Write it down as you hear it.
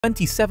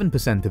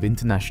27% of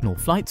international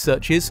flight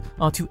searches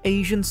are to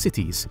Asian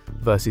cities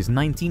versus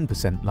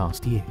 19%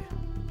 last year.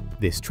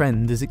 This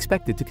trend is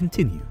expected to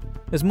continue,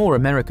 as more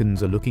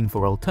Americans are looking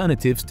for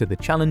alternatives to the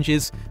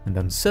challenges and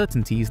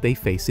uncertainties they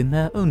face in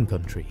their own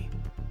country.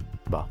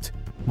 But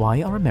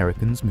why are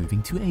Americans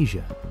moving to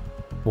Asia?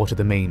 What are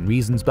the main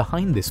reasons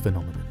behind this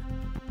phenomenon?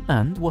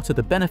 And what are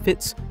the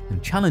benefits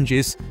and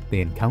challenges they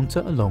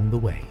encounter along the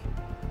way?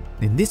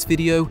 In this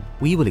video,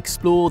 we will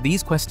explore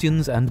these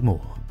questions and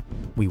more.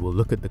 We will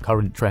look at the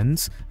current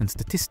trends and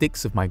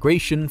statistics of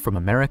migration from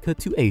America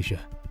to Asia,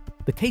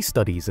 the case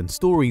studies and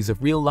stories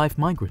of real-life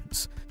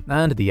migrants,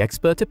 and the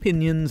expert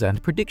opinions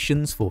and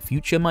predictions for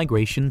future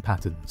migration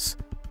patterns.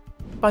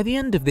 By the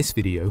end of this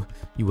video,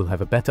 you will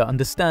have a better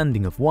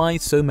understanding of why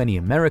so many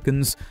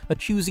Americans are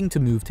choosing to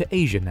move to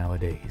Asia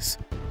nowadays.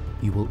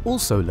 You will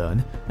also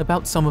learn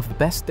about some of the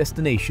best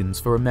destinations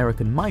for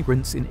American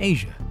migrants in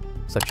Asia,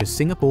 such as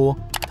Singapore,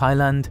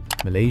 Thailand,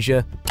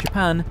 Malaysia,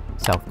 Japan,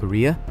 South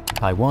Korea,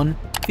 Taiwan,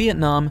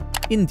 Vietnam,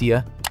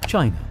 India,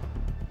 China.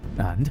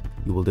 And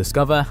you will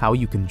discover how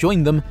you can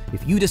join them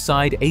if you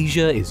decide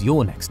Asia is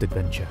your next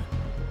adventure.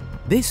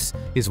 This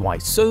is why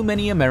so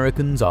many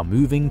Americans are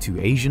moving to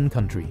Asian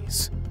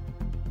countries.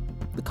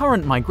 The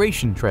current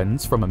migration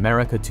trends from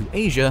America to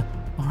Asia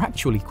are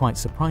actually quite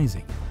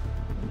surprising.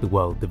 The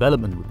World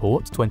Development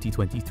Report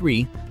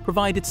 2023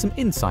 provided some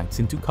insights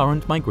into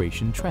current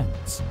migration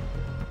trends.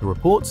 The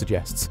report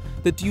suggests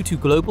that due to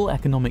global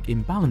economic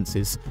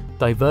imbalances,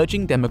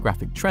 diverging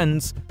demographic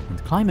trends,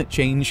 and climate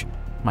change,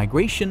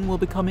 migration will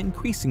become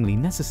increasingly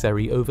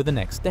necessary over the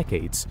next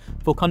decades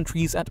for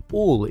countries at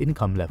all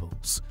income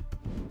levels.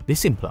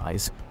 This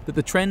implies that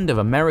the trend of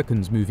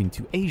Americans moving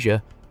to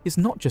Asia is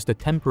not just a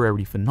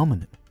temporary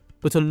phenomenon,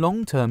 but a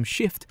long-term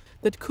shift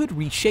that could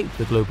reshape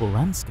the global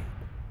landscape.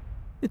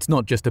 It's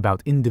not just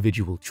about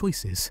individual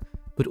choices,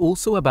 but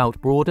also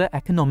about broader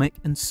economic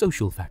and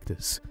social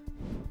factors.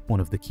 One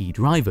of the key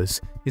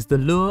drivers is the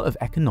lure of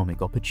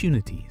economic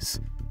opportunities.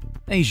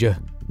 Asia,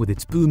 with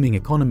its booming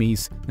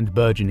economies and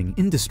burgeoning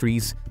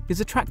industries, is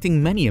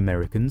attracting many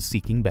Americans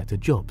seeking better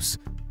jobs,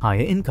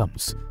 higher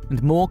incomes,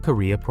 and more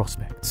career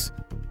prospects.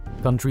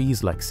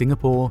 Countries like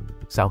Singapore,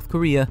 South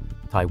Korea,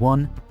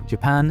 Taiwan,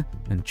 Japan,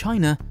 and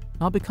China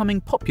are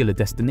becoming popular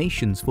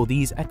destinations for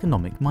these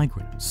economic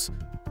migrants.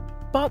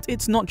 But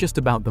it's not just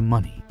about the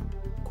money.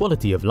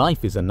 Quality of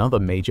life is another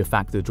major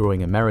factor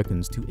drawing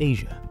Americans to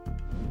Asia.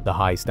 The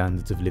high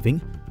standards of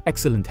living,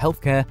 excellent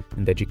healthcare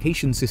and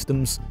education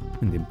systems,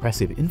 and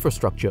impressive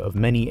infrastructure of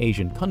many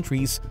Asian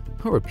countries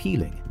are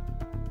appealing.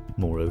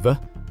 Moreover,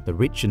 the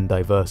rich and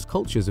diverse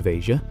cultures of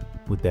Asia,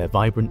 with their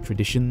vibrant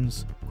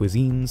traditions,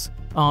 cuisines,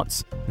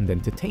 arts, and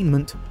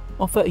entertainment,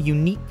 offer a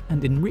unique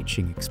and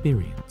enriching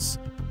experience.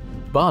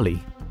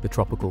 Bali, the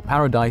tropical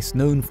paradise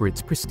known for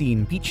its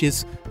pristine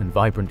beaches and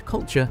vibrant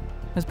culture,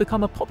 has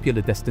become a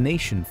popular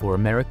destination for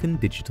American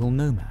digital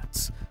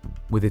nomads.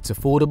 With its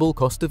affordable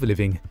cost of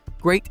living,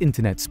 great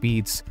internet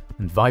speeds,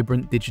 and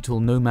vibrant digital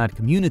nomad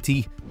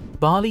community,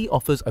 Bali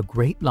offers a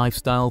great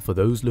lifestyle for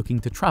those looking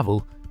to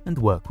travel and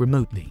work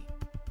remotely.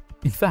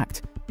 In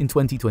fact, in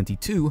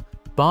 2022,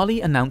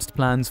 Bali announced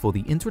plans for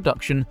the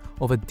introduction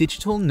of a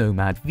digital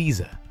nomad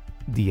visa,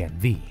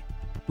 DNV,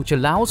 which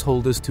allows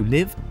holders to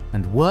live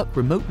and work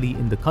remotely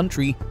in the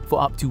country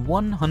for up to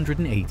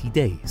 180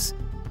 days,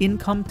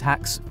 income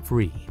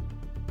tax-free.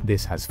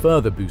 This has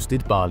further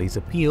boosted Bali's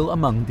appeal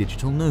among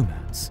digital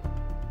nomads.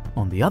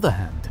 On the other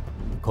hand,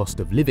 the cost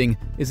of living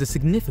is a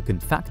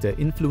significant factor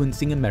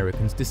influencing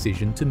Americans'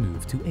 decision to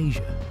move to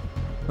Asia.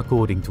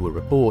 According to a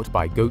report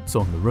by Goats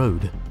on the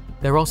Road,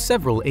 there are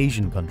several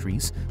Asian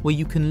countries where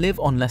you can live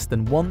on less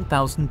than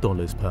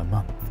 $1,000 per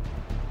month.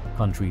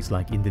 Countries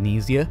like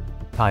Indonesia,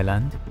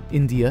 Thailand,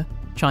 India,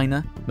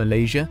 China,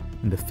 Malaysia,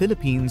 and the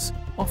Philippines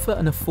offer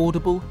an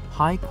affordable,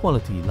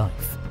 high-quality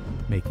life,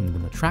 making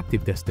them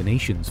attractive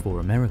destinations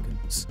for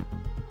Americans.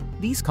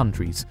 These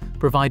countries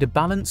provide a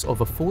balance of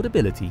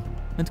affordability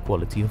and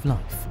quality of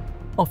life,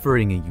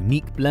 offering a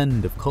unique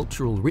blend of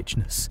cultural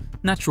richness,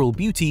 natural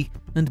beauty,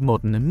 and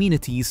modern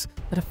amenities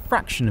at a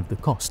fraction of the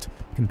cost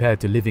compared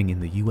to living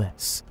in the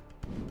US.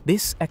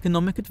 This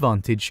economic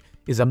advantage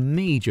is a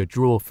major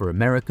draw for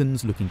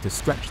Americans looking to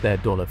stretch their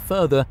dollar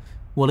further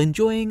while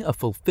enjoying a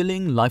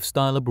fulfilling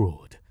lifestyle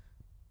abroad.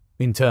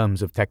 In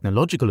terms of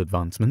technological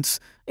advancements,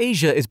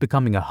 Asia is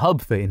becoming a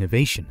hub for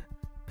innovation,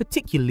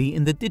 particularly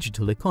in the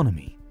digital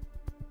economy.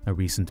 A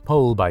recent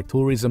poll by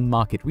tourism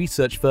market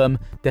research firm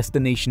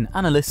Destination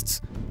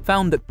Analysts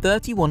found that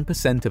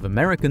 31% of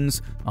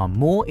Americans are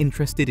more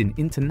interested in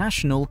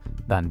international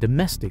than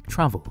domestic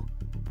travel.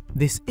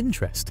 This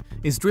interest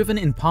is driven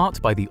in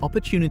part by the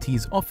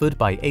opportunities offered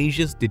by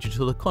Asia's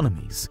digital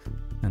economies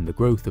and the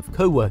growth of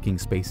co-working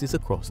spaces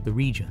across the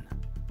region.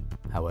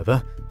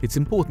 However, it's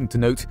important to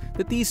note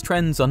that these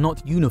trends are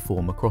not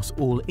uniform across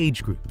all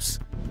age groups.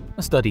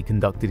 A study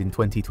conducted in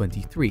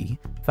 2023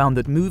 found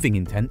that moving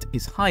intent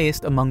is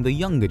highest among the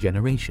younger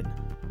generation,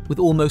 with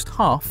almost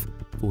half,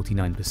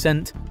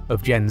 49%,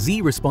 of Gen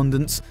Z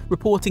respondents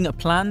reporting a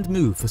planned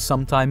move for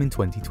sometime in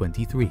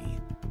 2023.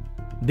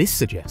 This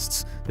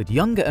suggests that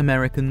younger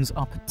Americans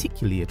are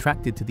particularly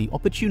attracted to the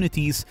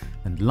opportunities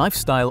and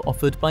lifestyle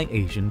offered by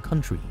Asian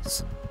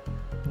countries.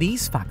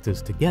 These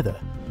factors together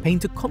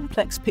paint a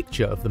complex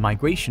picture of the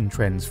migration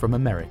trends from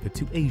America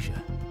to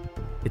Asia.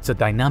 It's a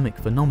dynamic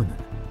phenomenon,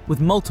 with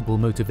multiple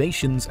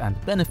motivations and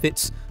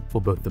benefits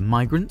for both the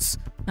migrants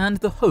and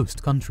the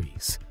host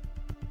countries.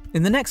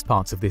 In the next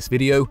parts of this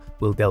video,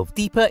 we'll delve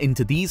deeper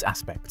into these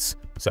aspects,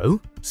 so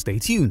stay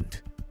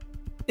tuned.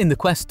 In the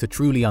quest to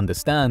truly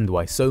understand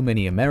why so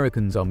many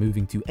Americans are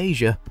moving to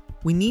Asia,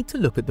 we need to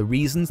look at the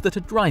reasons that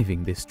are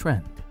driving this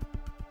trend.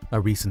 A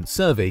recent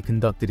survey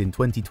conducted in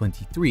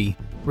 2023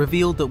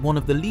 revealed that one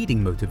of the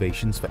leading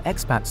motivations for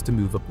expats to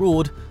move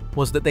abroad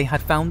was that they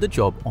had found a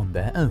job on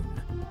their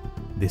own.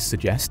 This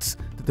suggests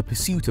that the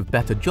pursuit of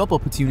better job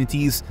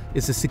opportunities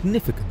is a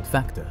significant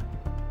factor.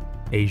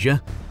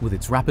 Asia, with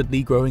its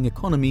rapidly growing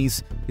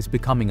economies, is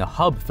becoming a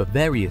hub for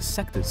various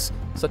sectors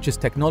such as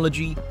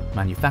technology,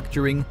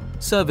 manufacturing,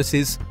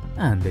 services,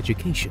 and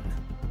education.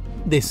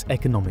 This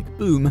economic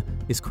boom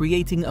is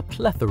creating a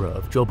plethora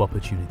of job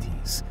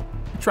opportunities,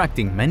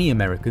 attracting many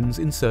Americans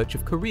in search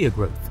of career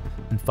growth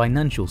and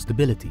financial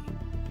stability.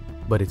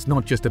 But it's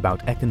not just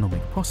about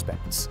economic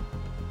prospects.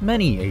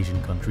 Many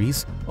Asian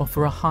countries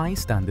offer a high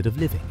standard of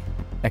living,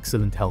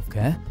 excellent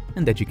healthcare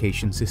and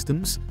education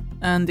systems,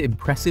 and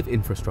impressive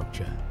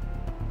infrastructure.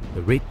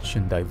 The rich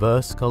and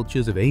diverse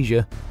cultures of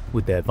Asia,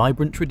 with their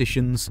vibrant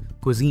traditions,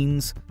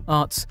 cuisines,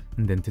 arts,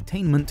 and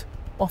entertainment,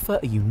 offer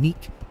a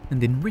unique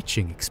and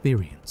enriching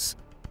experience.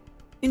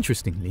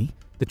 Interestingly,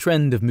 the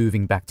trend of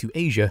moving back to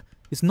Asia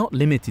is not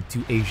limited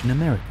to Asian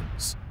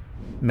Americans.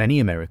 Many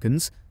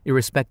Americans,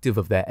 irrespective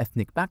of their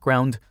ethnic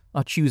background,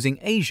 are choosing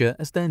Asia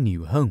as their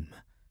new home.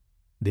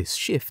 This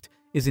shift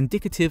is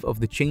indicative of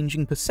the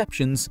changing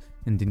perceptions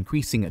and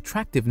increasing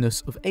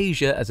attractiveness of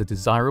Asia as a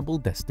desirable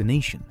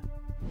destination.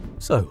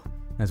 So,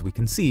 as we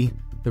can see,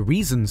 the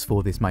reasons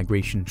for this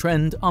migration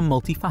trend are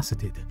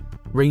multifaceted,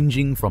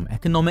 ranging from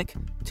economic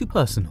to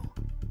personal.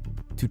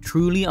 To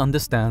truly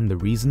understand the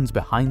reasons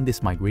behind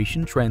this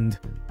migration trend,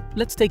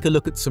 let's take a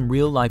look at some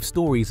real-life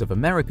stories of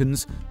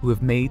Americans who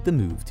have made the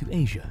move to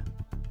Asia.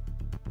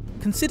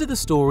 Consider the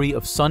story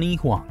of Sunny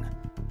Huang,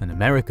 an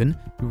American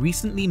who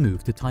recently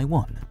moved to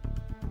Taiwan.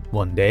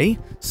 One day,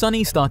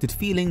 Sunny started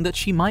feeling that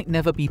she might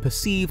never be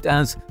perceived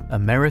as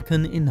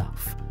American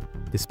enough,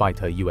 despite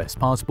her US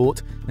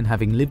passport and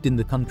having lived in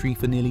the country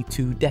for nearly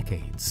 2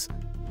 decades.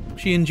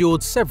 She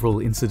endured several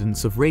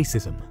incidents of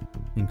racism,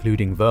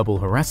 including verbal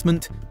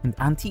harassment and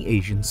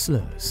anti-Asian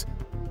slurs,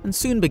 and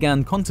soon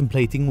began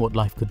contemplating what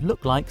life could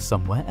look like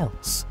somewhere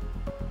else.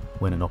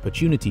 When an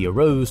opportunity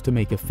arose to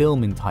make a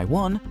film in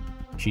Taiwan,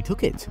 she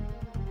took it.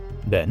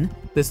 Then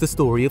there's the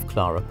story of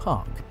Clara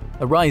Park,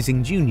 a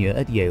rising junior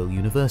at Yale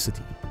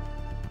University.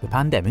 The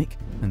pandemic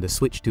and the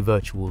switch to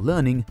virtual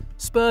learning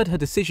spurred her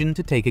decision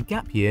to take a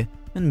gap year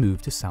and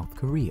move to South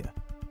Korea.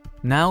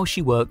 Now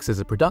she works as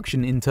a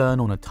production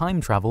intern on a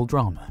time travel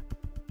drama.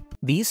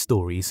 These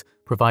stories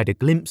provide a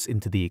glimpse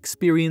into the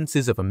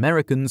experiences of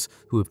Americans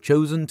who have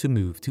chosen to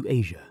move to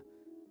Asia.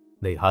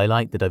 They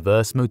highlight the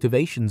diverse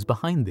motivations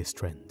behind this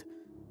trend,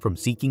 from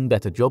seeking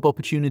better job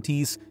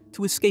opportunities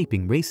to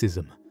escaping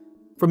racism,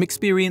 from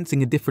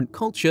experiencing a different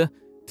culture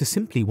to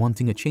simply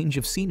wanting a change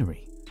of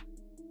scenery.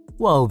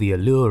 While the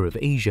allure of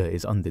Asia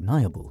is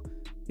undeniable,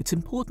 it's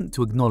important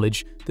to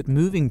acknowledge that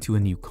moving to a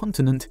new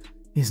continent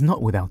is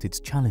not without its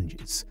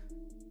challenges.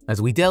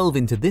 As we delve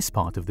into this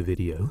part of the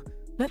video,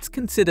 let's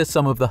consider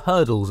some of the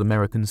hurdles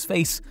Americans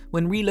face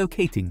when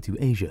relocating to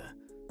Asia.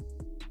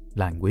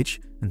 Language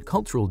and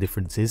cultural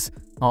differences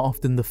are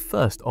often the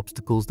first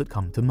obstacles that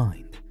come to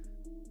mind.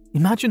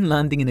 Imagine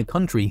landing in a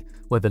country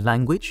where the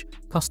language,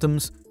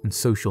 customs, and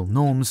social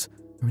norms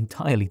are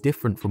entirely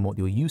different from what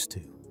you're used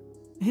to.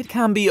 It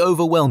can be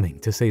overwhelming,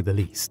 to say the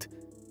least.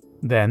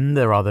 Then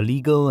there are the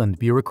legal and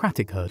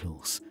bureaucratic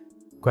hurdles.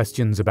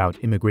 Questions about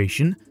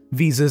immigration,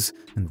 visas,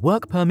 and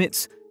work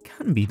permits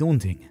can be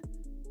daunting.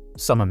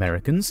 Some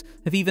Americans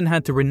have even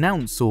had to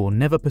renounce or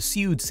never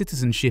pursued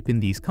citizenship in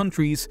these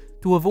countries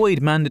to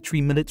avoid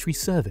mandatory military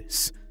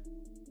service.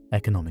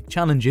 Economic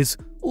challenges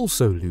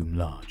also loom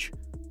large.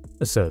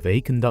 A survey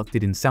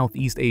conducted in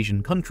Southeast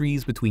Asian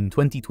countries between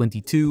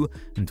 2022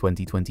 and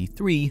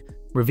 2023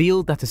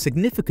 revealed that a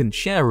significant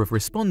share of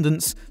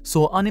respondents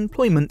saw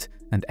unemployment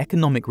and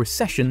economic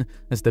recession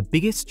as the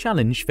biggest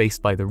challenge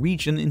faced by the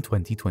region in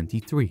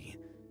 2023.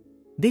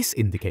 This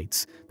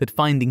indicates that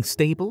finding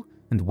stable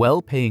and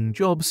well-paying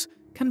jobs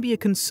can be a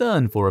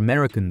concern for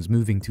Americans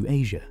moving to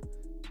Asia.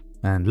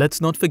 And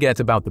let's not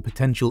forget about the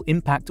potential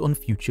impact on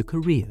future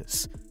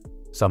careers.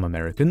 Some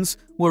Americans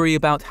worry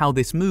about how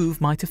this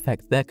move might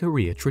affect their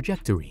career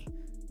trajectory,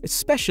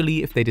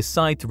 especially if they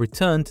decide to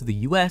return to the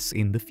US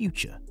in the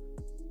future.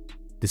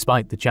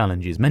 Despite the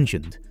challenges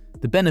mentioned,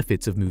 the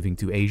benefits of moving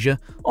to Asia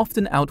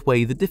often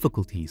outweigh the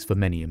difficulties for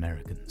many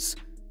Americans.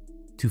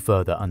 To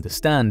further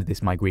understand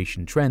this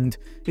migration trend,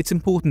 it's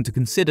important to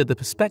consider the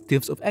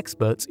perspectives of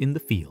experts in the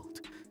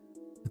field.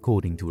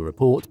 According to a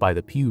report by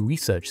the Pew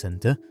Research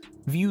Center,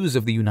 views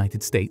of the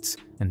United States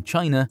and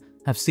China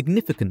have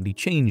significantly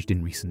changed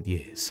in recent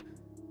years.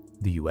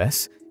 The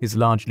US is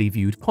largely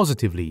viewed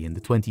positively in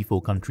the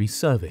 24 countries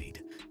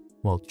surveyed,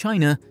 while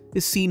China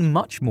is seen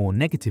much more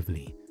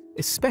negatively,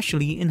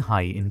 especially in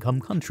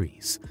high-income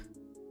countries.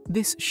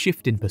 This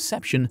shift in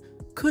perception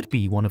could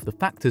be one of the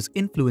factors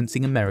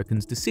influencing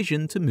Americans'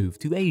 decision to move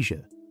to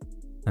Asia.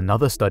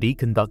 Another study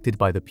conducted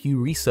by the Pew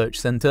Research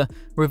Center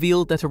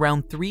revealed that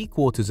around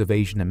 3/4 of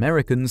Asian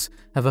Americans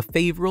have a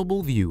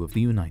favorable view of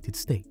the United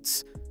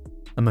States.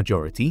 A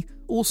majority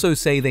also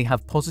say they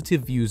have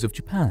positive views of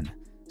Japan,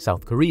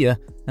 South Korea,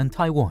 and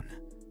Taiwan.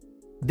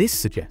 This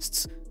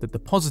suggests that the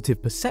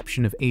positive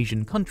perception of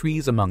Asian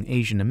countries among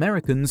Asian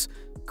Americans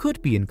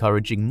could be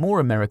encouraging more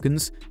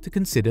Americans to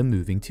consider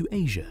moving to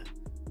Asia.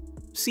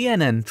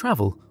 CNN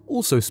Travel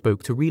also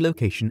spoke to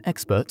relocation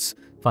experts,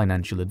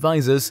 financial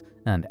advisors,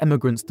 and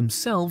immigrants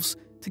themselves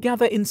to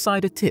gather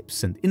insider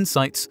tips and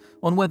insights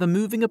on whether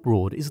moving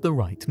abroad is the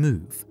right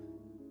move.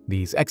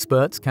 These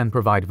experts can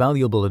provide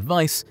valuable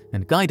advice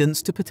and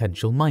guidance to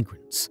potential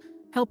migrants,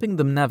 helping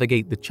them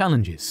navigate the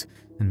challenges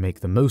and make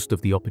the most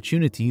of the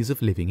opportunities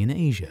of living in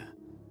Asia.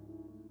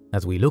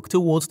 As we look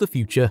towards the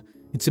future,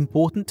 it's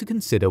important to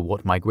consider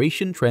what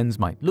migration trends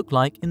might look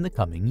like in the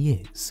coming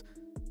years.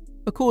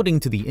 According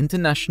to the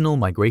International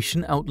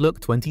Migration Outlook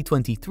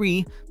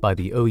 2023 by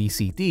the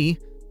OECD,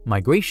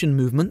 migration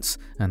movements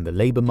and the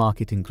labor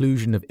market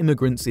inclusion of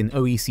immigrants in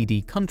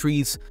OECD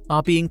countries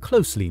are being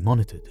closely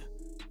monitored.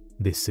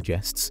 This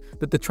suggests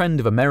that the trend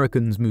of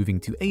Americans moving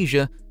to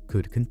Asia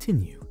could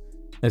continue,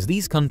 as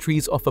these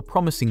countries offer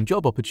promising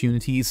job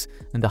opportunities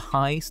and a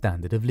high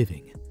standard of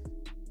living.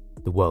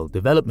 The World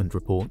Development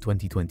Report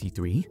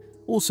 2023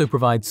 also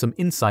provides some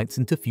insights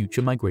into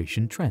future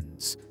migration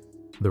trends.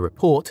 The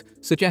report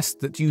suggests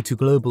that due to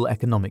global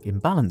economic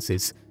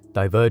imbalances,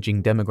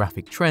 diverging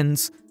demographic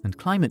trends, and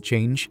climate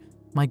change,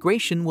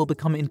 migration will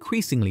become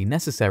increasingly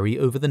necessary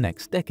over the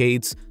next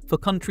decades for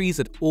countries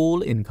at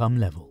all income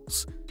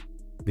levels.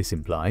 This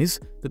implies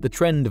that the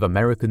trend of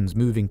Americans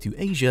moving to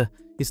Asia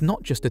is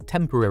not just a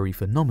temporary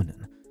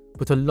phenomenon,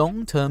 but a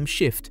long-term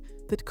shift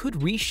that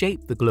could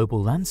reshape the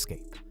global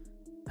landscape.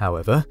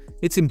 However,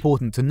 it's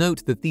important to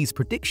note that these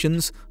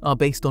predictions are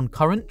based on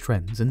current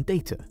trends and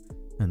data,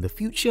 and the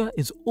future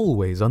is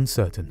always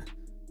uncertain.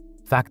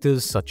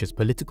 Factors such as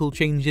political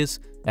changes,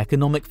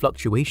 economic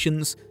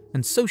fluctuations,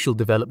 and social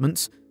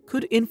developments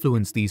could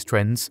influence these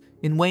trends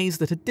in ways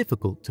that are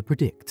difficult to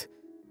predict.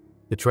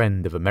 The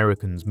trend of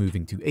Americans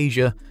moving to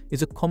Asia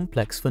is a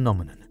complex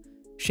phenomenon,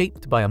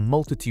 shaped by a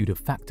multitude of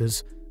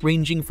factors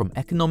ranging from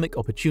economic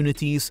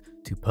opportunities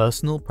to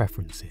personal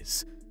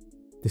preferences.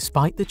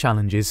 Despite the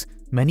challenges,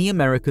 many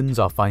Americans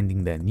are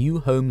finding their new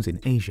homes in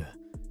Asia,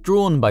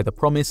 drawn by the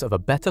promise of a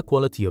better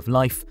quality of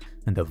life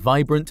and a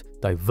vibrant,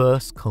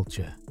 diverse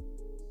culture.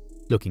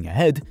 Looking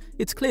ahead,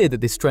 it's clear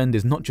that this trend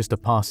is not just a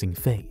passing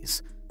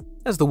phase.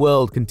 As the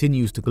world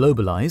continues to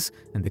globalize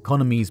and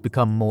economies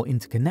become more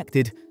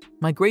interconnected,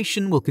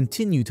 migration will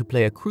continue to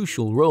play a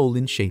crucial role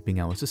in shaping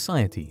our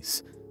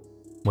societies.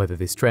 Whether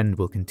this trend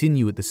will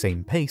continue at the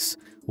same pace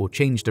or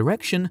change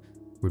direction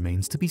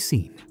remains to be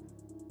seen.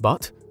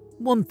 But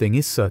one thing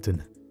is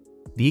certain: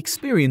 the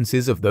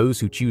experiences of those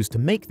who choose to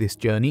make this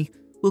journey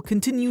will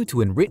continue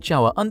to enrich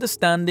our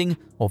understanding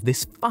of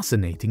this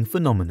fascinating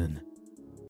phenomenon.